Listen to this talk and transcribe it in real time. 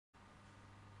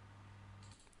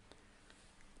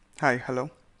Hi, hello.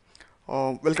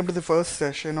 Welcome to the first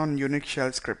session on Unix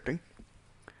shell scripting.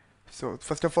 So,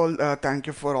 first of all, thank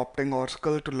you for opting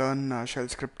Oracle to learn shell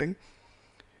scripting.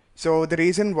 So, the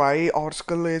reason why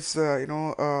Oracle is,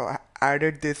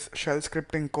 added this shell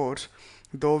scripting course,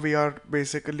 though we are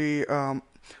basically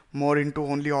more into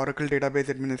only Oracle database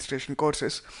administration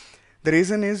courses. The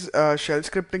reason is shell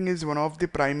scripting is one of the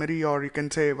primary, or you can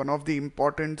say one of the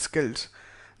important skills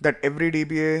that every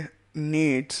DBA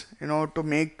needs, to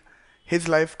make his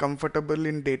life comfortable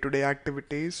in day-to-day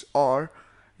activities, or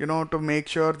to make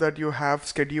sure that you have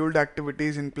scheduled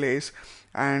activities in place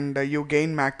and you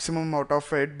gain maximum out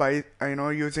of it by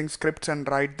using scripts and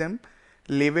write them,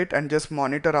 leave it and just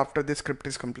monitor after the script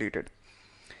is completed.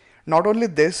 Not only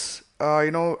this,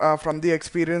 from the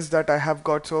experience that I have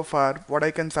got so far, what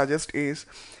I can suggest is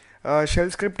shell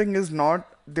scripting is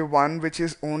not the one which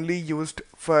is only used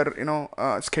for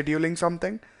scheduling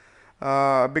something.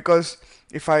 Because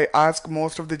if I ask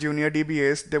most of the junior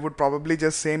DBAs, they would probably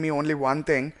just say me only one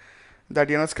thing, that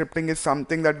scripting is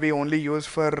something that we only use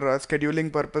for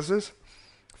scheduling purposes.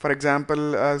 For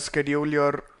example, schedule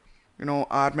your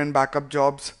ARM and backup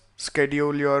jobs,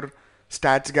 schedule your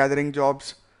stats gathering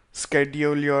jobs,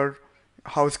 schedule your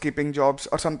housekeeping jobs,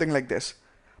 or something like this.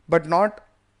 But not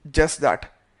just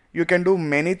that. You can do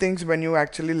many things when you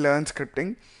actually learn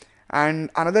scripting. And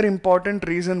another important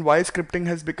reason why scripting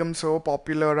has become so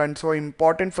popular and so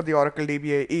important for the Oracle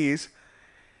DBA is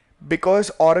because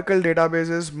Oracle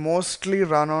databases mostly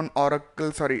run on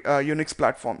Unix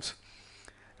platforms,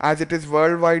 as it is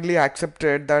worldwide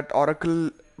accepted that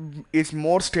Oracle is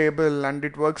more stable and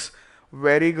it works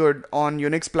very good on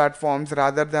Unix platforms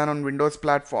rather than on Windows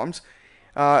platforms.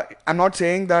 I'm not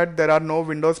saying that there are no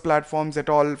Windows platforms at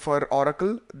all for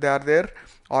Oracle. They are there.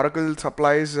 Oracle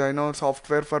supplies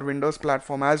software for Windows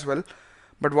platform as well.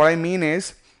 But what I mean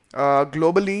is,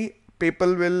 globally,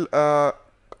 people will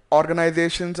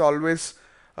organizations always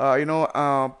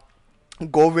go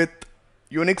with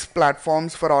Unix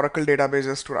platforms for Oracle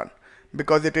databases to run,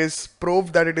 because it is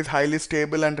proved that it is highly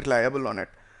stable and reliable on it.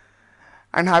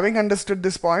 And having understood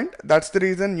this point, that's the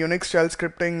reason Unix shell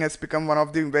scripting has become one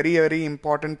of the very, very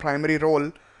important primary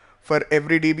role for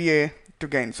every DBA to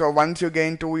gain. So once you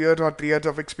gain 2 years or 3 years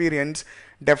of experience,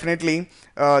 definitely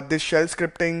this shell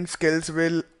scripting skills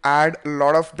will add a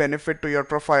lot of benefit to your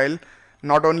profile,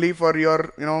 not only for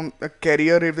your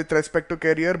career with respect to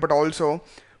career, but also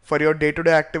for your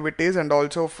day-to-day activities, and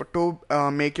also to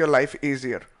make your life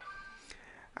easier.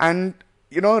 And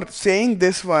saying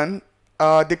this one,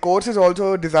 the course is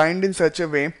also designed in such a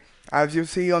way, as you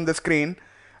see on the screen.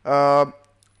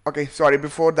 Okay, sorry,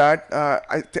 before that,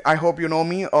 I hope you know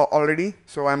me already.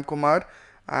 So I'm Kumar.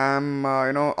 I'm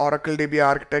Oracle DB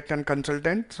architect and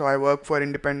consultant. So I work for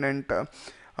independent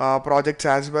projects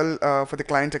as well, for the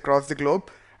clients across the globe.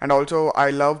 And also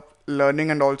I love learning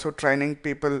and also training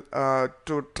people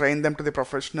to train them to the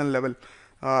professional level.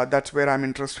 That's where I'm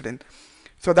interested in.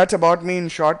 So that's about me in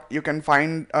short. You can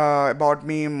find about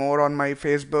me more on my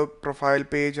Facebook profile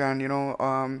page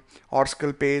and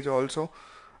Oracle page also.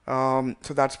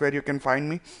 So that's where you can find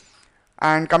me.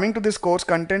 And coming to this course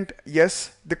content,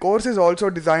 yes, the course is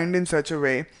also designed in such a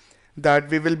way that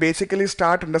we will basically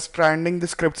start understanding the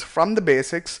scripts from the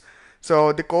basics.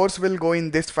 So the course will go in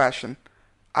this fashion.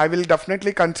 I will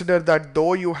definitely consider that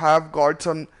though you have got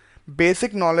some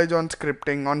basic knowledge on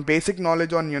scripting, on basic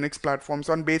knowledge on Unix platforms,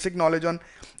 on basic knowledge on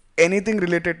anything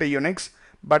related to Unix,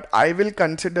 but I will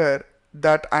consider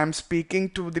that I am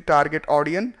speaking to the target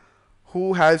audience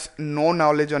who has no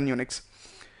knowledge on Unix.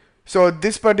 So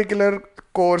this particular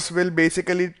course will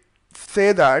basically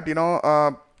say that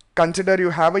consider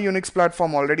you have a Unix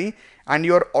platform already and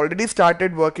you're already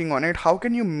started working on it. How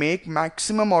can you make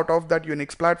maximum out of that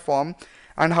Unix platform,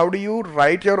 and how do you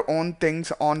write your own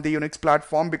things on the Unix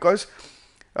platform? Because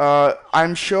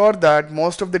I'm sure that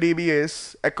most of the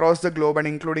DBAs across the globe, and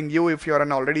including you if you're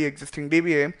an already existing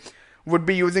DBA, would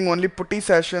be using only putty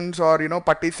sessions or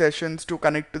putty sessions to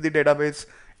connect to the database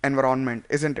environment,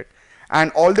 isn't it?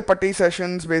 And all the putty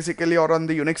sessions basically are on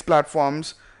the Unix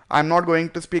platforms. I'm not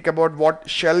going to speak about what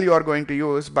shell you are going to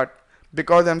use, but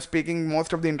because I'm speaking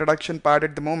most of the introduction part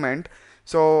at the moment,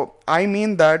 so I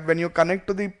mean that when you connect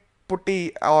to the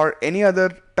putty or any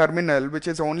other terminal which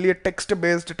is only a text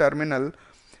based terminal,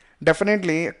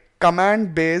 definitely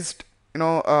command based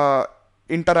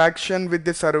interaction with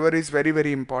the server is very,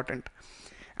 very important.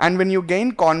 And when you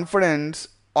gain confidence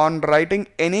on writing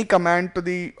any command to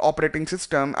the operating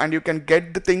system and you can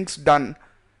get the things done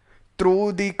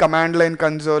through the command line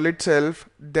console itself,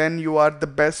 then you are the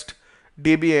best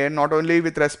DBA, not only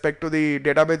with respect to the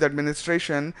database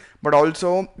administration, but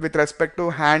also with respect to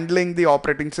handling the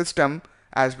operating system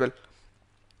as well.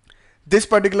 This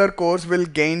particular course will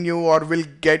gain you or will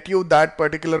get you that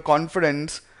particular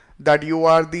confidence that you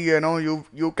are the,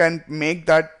 you can make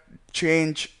that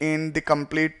change in the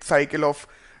complete cycle of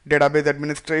database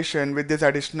administration with this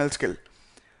additional skill.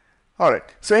 Alright,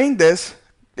 saying this,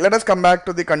 let us come back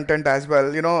to the content as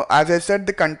well. As I said,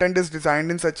 the content is designed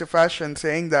in such a fashion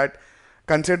saying that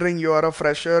considering you are a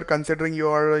fresher, considering you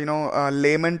are, a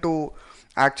layman to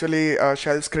actually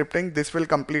shell scripting, this will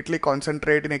completely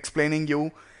concentrate in explaining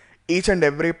you each and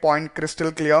every point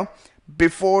crystal clear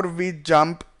before we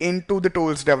jump into the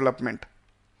tools development.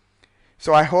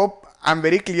 So I hope I'm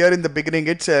very clear in the beginning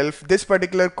itself. This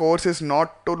particular course is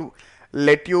not to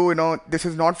let you, this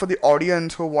is not for the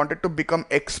audience who wanted to become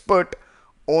expert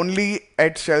only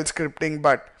at shell scripting,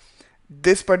 but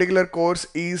this particular course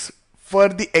is for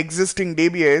the existing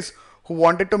DBAs who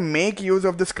wanted to make use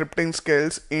of the scripting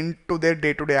skills into their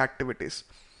day-to-day activities.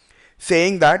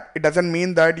 Saying that, it doesn't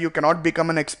mean that you cannot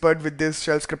become an expert with this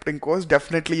shell scripting course.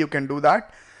 Definitely you can do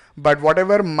that. But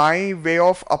whatever my way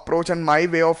of approach and my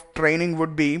way of training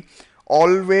would be,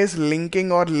 always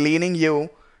linking or leaning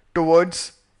you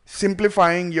towards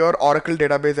simplifying your Oracle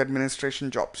database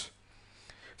administration jobs.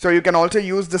 So you can also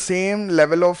use the same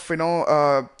level of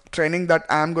training that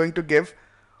I'm going to give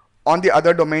on the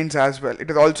other domains as well.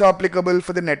 It is also applicable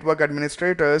for the network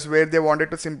administrators where they wanted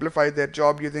to simplify their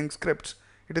job using scripts.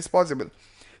 It is possible.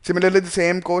 Similarly, the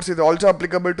same course is also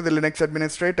applicable to the Linux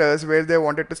administrators where they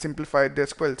wanted to simplify their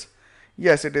skills.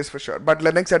 Yes, it is for sure. But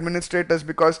Linux administrators,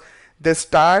 because they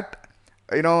start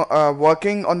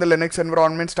working on the Linux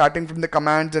environment starting from the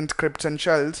commands and scripts and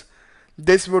shells,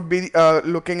 this would be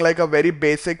looking like a very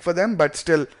basic for them, but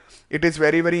still it is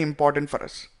very, very important for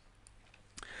us.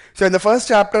 So in the first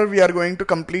chapter, we are going to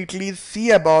completely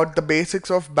see about the basics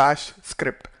of bash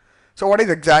script. So what is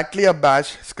exactly a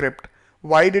bash script?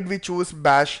 Why did we choose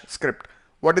bash script?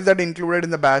 What is that included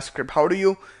in the bash script? How do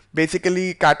you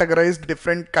basically categorize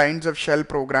different kinds of shell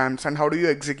programs and how do you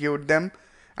execute them?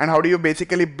 And how do you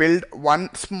basically build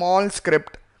one small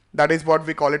script? That is what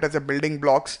we call it as a building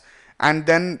blocks. And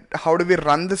then how do we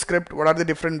run the script? What are the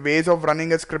different ways of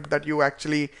running a script that you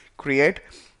actually create?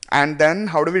 And then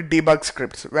how do we debug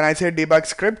scripts? When I say debug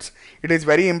scripts, it is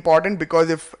very important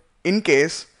because if in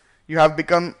case you have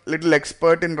become little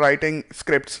expert in writing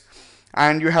scripts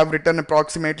and you have written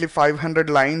approximately 500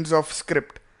 lines of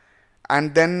script,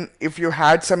 and then if you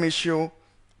had some issue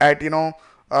at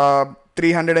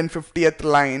 350th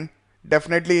line,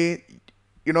 definitely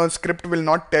script will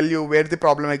not tell you where the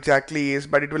problem exactly is,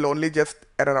 but it will only just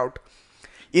error out.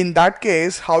 In that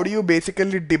case, how do you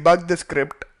basically debug the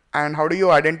script and how do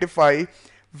you identify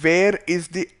where is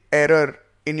the error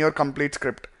in your complete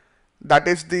script? That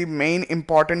is the main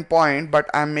important point, but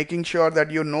I'm making sure that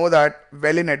you know that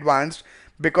well in advance,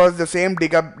 because the same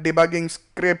debugging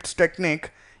scripts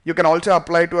technique you can also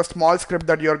apply to a small script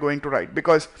that you're going to write.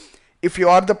 Because if you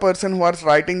are the person who is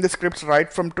writing the scripts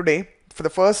right from today for the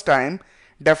first time,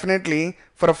 definitely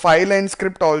for a 5-line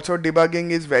script also debugging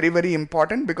is very, very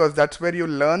important, because that's where you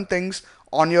learn things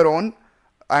on your own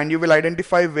and you will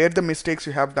identify where the mistakes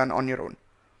you have done on your own.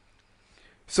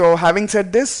 So having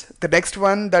said this, the next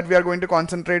one that we are going to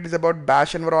concentrate is about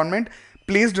bash environment.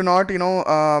 Please do not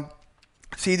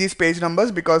see these page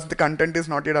numbers because the content is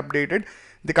not yet updated.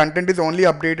 The content is only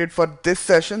updated for this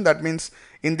session. That means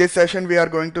in this session we are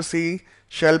going to see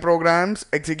shell programs,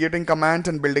 executing commands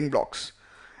and building blocks.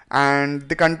 And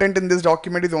the content in this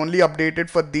document is only updated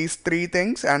for these 3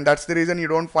 things, and that's the reason you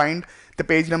don't find the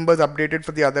page numbers updated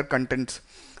for the other contents,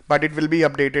 but it will be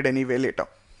updated anyway later.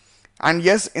 And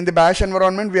yes, in the bash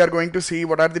environment we are going to see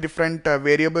what are the different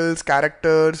variables,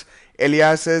 characters,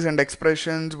 aliases and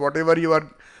expressions, whatever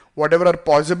are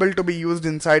possible to be used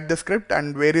inside the script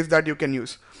and where is that you can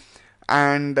use.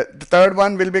 And the third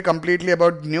one will be completely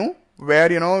about new, where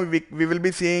we will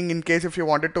be seeing in case if you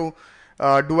wanted to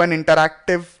do an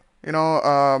interactive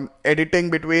editing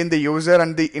between the user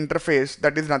and the interface,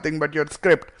 that is nothing but your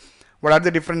script. What are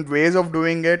the different ways of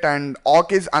doing it? And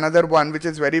awk is another one which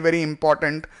is very, very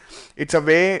important. It's a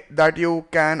way that you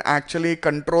can actually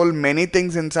control many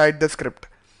things inside the script.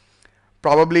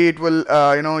 Probably it will,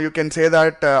 you can say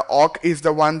that awk is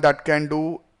the one that can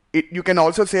do it. You can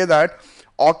also say that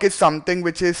awk is something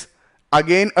which is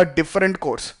again a different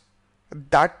course.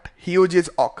 That huge is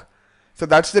awk. So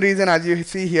that's the reason, as you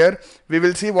see here, we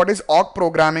will see what is awk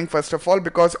programming first of all,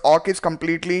 because awk is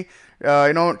completely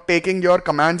taking your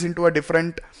commands into a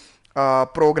different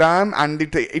program, and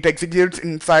it executes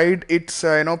inside its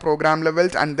program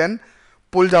levels and then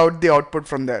pulls out the output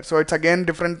from there. So it's again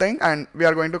different thing, and we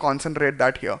are going to concentrate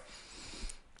that here.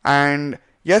 And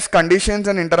Yes, conditions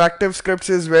and interactive scripts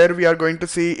is where we are going to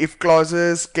see if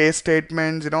clauses, case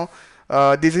statements,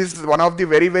 this is one of the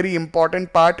very, very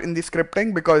important part in the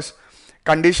scripting, because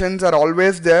conditions are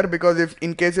always there, because if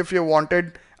in case if you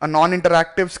wanted a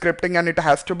non-interactive scripting and it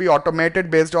has to be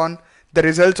automated based on the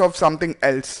results of something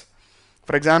else.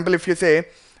 For example, if you say,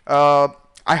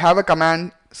 I have a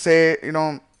command, say,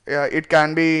 it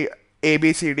can be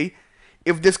ABCD.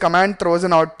 If this command throws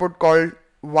an output called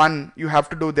 1, you have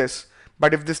to do this.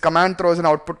 But if this command throws an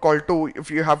output called 2, if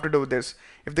you have to do this.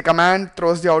 If the command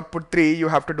throws the output 3, you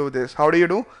have to do this. How do you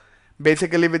do?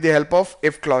 Basically with the help of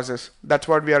if clauses. That's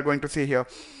what we are going to see here.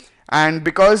 And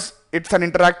because it's an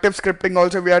interactive scripting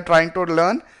also we are trying to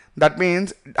learn, that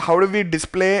means how do we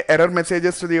display error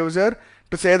messages to the user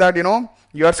to say that,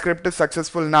 your script is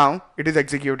successful now, it is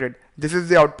executed. This is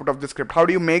the output of the script. How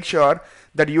do you make sure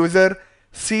that user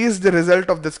sees the result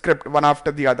of the script one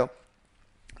after the other?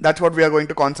 That's what we are going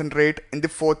to concentrate in the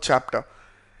 4th chapter.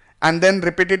 And then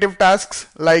repetitive tasks,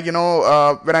 like,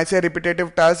 when I say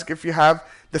repetitive task, if you have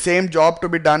the same job to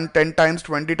be done 10 times,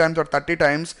 20 times or 30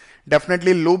 times,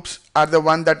 definitely loops are the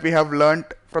one that we have learned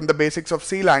from the basics of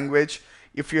C language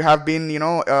if you have been,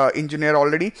 engineer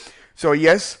already. So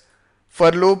yes, for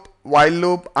loop, while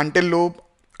loop, until loop,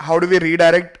 how do we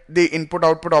redirect the input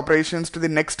output operations to the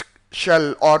next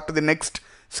shell or to the next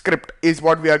script is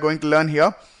what we are going to learn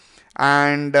here.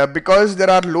 And because there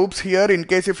are loops here, in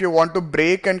case if you want to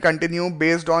break and continue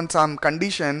based on some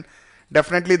condition,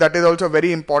 definitely that is also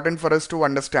very important for us to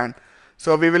understand.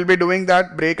 So we will be doing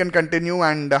that, break and continue.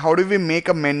 And how do we make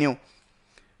a menu?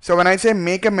 So when I say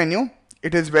make a menu,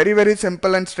 it is very, very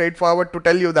simple and straightforward to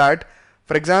tell you that,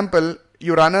 for example,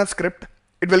 you run a script,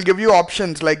 it will give you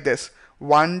options like this: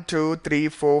 1, 2, 3,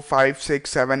 4, 5, 6,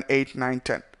 7, 8, 9,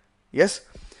 10. Yes.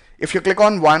 If you click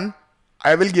on 1,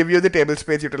 I will give you the table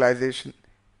space utilization.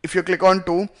 If you click on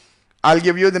 2, I'll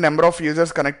give you the number of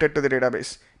users connected to the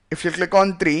database. If you click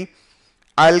on 3,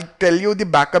 I'll tell you the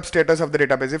backup status of the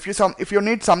database. If you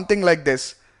need something like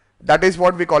this, that is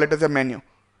what we call it as a menu.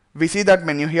 We see that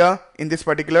menu here in this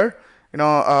particular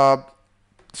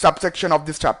subsection of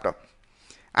this chapter.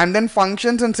 And then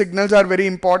functions and signals are very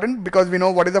important, because we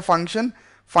know what is a function.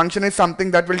 Function is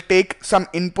something that will take some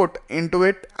input into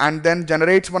it and then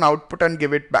generates one output and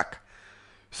give it back.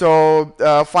 So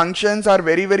functions are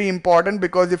very, very important,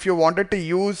 because if you wanted to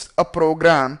use a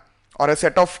program or a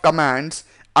set of commands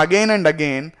again and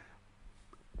again,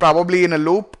 probably in a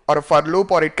loop or a for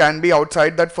loop, or it can be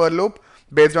outside that for loop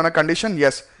based on a condition,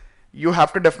 yes, you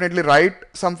have to definitely write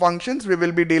some functions. We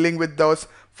will be dealing with those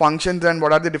functions and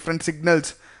what are the different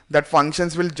signals that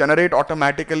functions will generate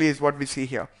automatically is what we see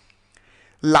here.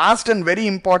 Last and very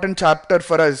important chapter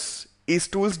for us is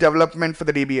tools development for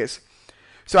the DBAs.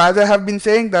 So as I have been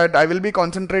saying that I will be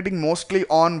concentrating mostly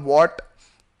on what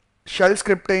shell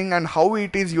scripting and how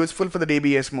it is useful for the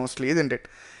DBAs mostly, isn't it?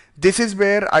 This is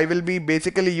where I will be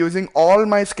basically using all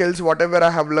my skills, whatever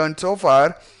I have learned so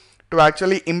far, to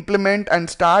actually implement and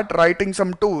start writing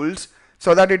some tools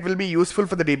so that it will be useful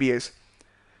for the DBAs.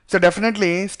 So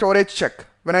definitely storage check.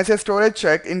 When I say storage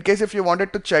check, in case if you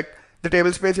wanted to check the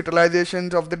table space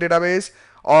utilizations of the database,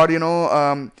 or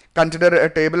consider a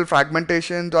table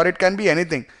fragmentations, or it can be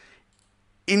anything.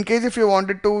 In case if you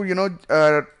wanted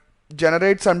to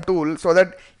generate some tool so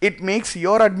that it makes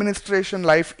your administration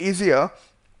life easier,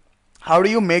 how do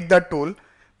you make that tool?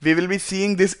 We will be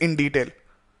seeing this in detail.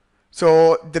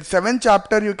 So the 7th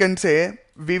chapter, you can say,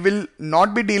 we will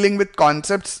not be dealing with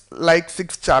concepts like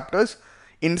 6 chapters.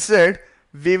 Instead,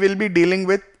 we will be dealing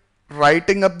with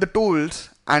writing up the tools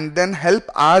and then help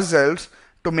ourselves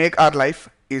to make our life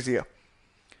easier.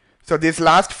 So these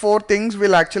last 4 things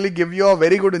will actually give you a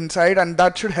very good insight, and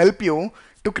that should help you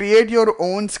to create your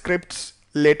own scripts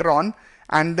later on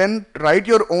and then write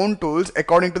your own tools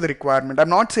according to the requirement. I'm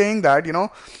not saying that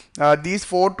these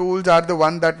 4 tools are the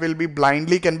one that will be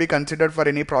blindly can be considered for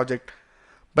any project.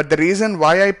 But the reason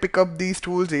why I pick up these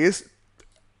tools is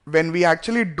when we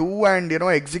actually do and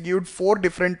execute 4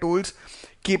 different tools,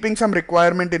 keeping some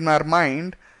requirement in our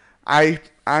mind,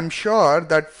 I'm sure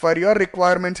that for your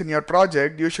requirements in your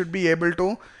project, you should be able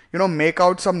to make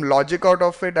out some logic out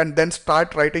of it and then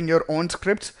start writing your own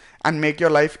scripts and make your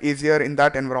life easier in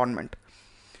that environment.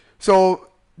 So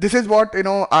this is what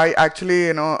I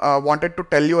actually wanted to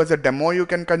tell you as a demo you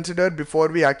can consider before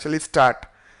we actually start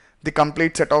the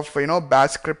complete set of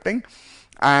bash scripting.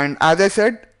 And as I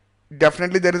said,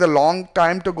 definitely there is a long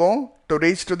time to go to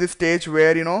reach to the stage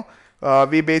where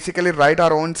we basically write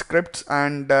our own scripts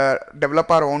and develop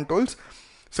our own tools.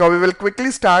 So we will quickly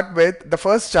start with the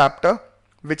first chapter,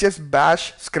 which is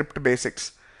bash script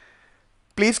basics.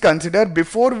 please consider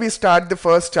before we start the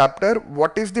first chapter,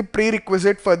 what is the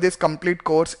prerequisite for this complete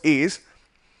course is,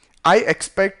 I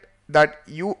expect that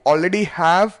you already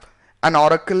have an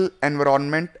Oracle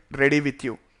environment ready with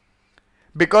you.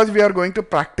 Because we are going to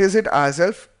practice it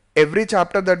ourselves, every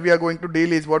chapter that we are going to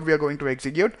deal is what we are going to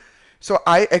execute. So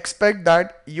I expect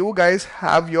that you guys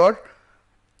have your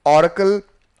Oracle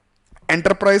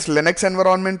Enterprise Linux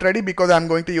environment ready, because I'm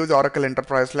going to use Oracle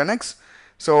Enterprise Linux.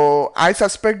 So I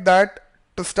suspect that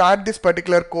to start this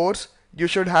particular course, you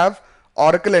should have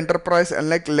Oracle Enterprise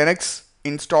Linux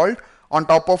installed. On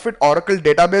top of it, Oracle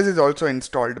database is also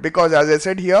installed, because as I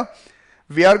said here,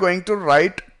 we are going to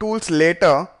write tools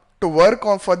later to work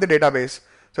on for the database.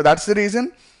 So that's the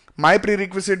reason my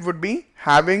prerequisite would be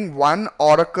having one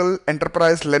Oracle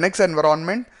Enterprise Linux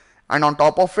environment, and on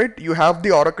top of it, you have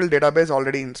the Oracle database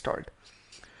already installed.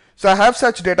 So I have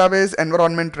such database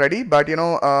environment ready, but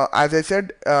as I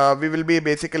said, we will be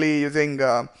basically using, we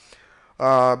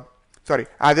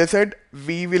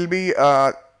will be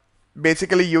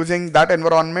basically using that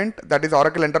environment, that is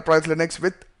Oracle Enterprise Linux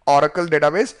with Oracle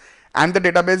database, and the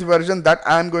database version that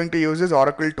I am going to use is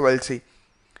Oracle 12c.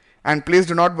 And please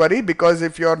do not worry, because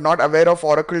if you are not aware of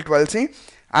Oracle 12c,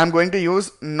 I am going to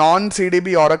use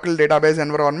non-CDB Oracle database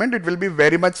environment. It will be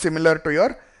very much similar to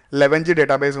your 11g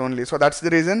database only. So that's the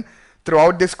reason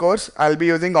throughout this course I'll be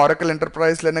using Oracle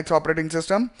Enterprise Linux operating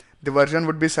system. The version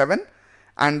would be 7,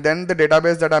 and then the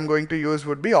database that I'm going to use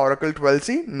would be Oracle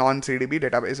 12c non-CDB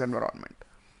database environment.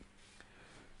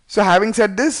 So having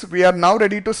said this, we are now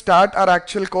ready to start our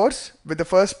actual course with the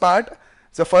first part,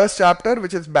 the first chapter,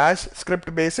 which is Bash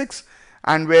script basics,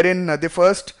 and wherein the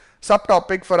first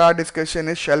subtopic for our discussion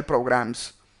is shell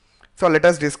programs. So let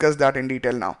us discuss that in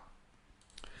detail now.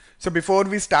 So before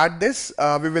we start this,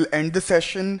 we will end the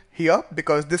session here,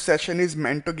 because this session is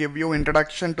meant to give you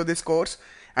introduction to this course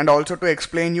and also to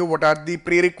explain you what are the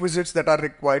prerequisites that are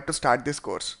required to start this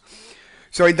course.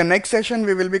 So in the next session,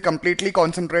 we will be completely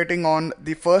concentrating on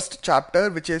the first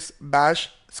chapter, which is Bash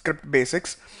script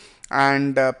basics.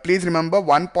 And please remember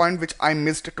one point which I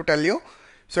missed to tell you.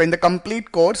 So in the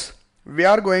complete course, we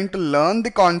are going to learn the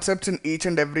concepts in each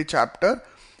and every chapter,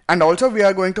 and also we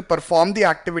are going to perform the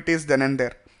activities then and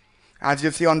there. As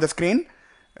you see on the screen,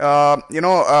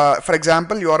 for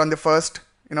example, you are on the first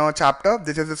chapter.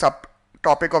 This is the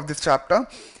subtopic of this chapter,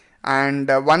 and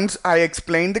once I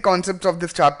explain the concepts of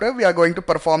this chapter, we are going to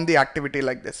perform the activity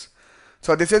like this.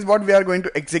 So this is what we are going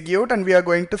to execute, and we are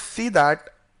going to see that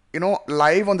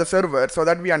live on the server, so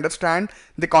that we understand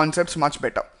the concepts much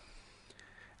better.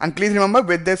 And please remember,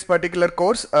 with this particular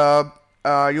course,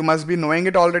 you must be knowing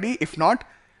it already. If not,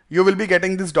 you will be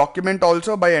getting this document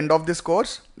also by end of this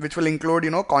course, which will include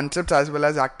concepts as well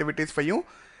as activities for you.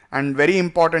 And very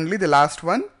importantly, the last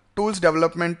one, tools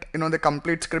development, the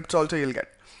complete scripts also you'll get.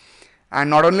 And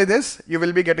not only this, you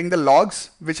will be getting the logs,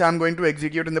 which I'm going to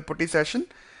execute in the putty session.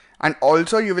 And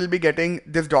also you will be getting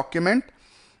this document.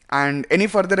 And any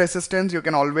further assistance, you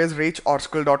can always reach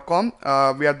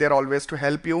orschool.com. We are there always to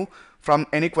help you from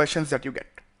any questions that you get.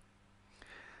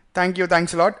 Thank you.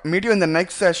 Thanks a lot. Meet you in the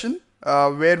next session,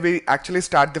 where we actually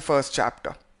start the first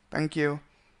chapter. Thank you.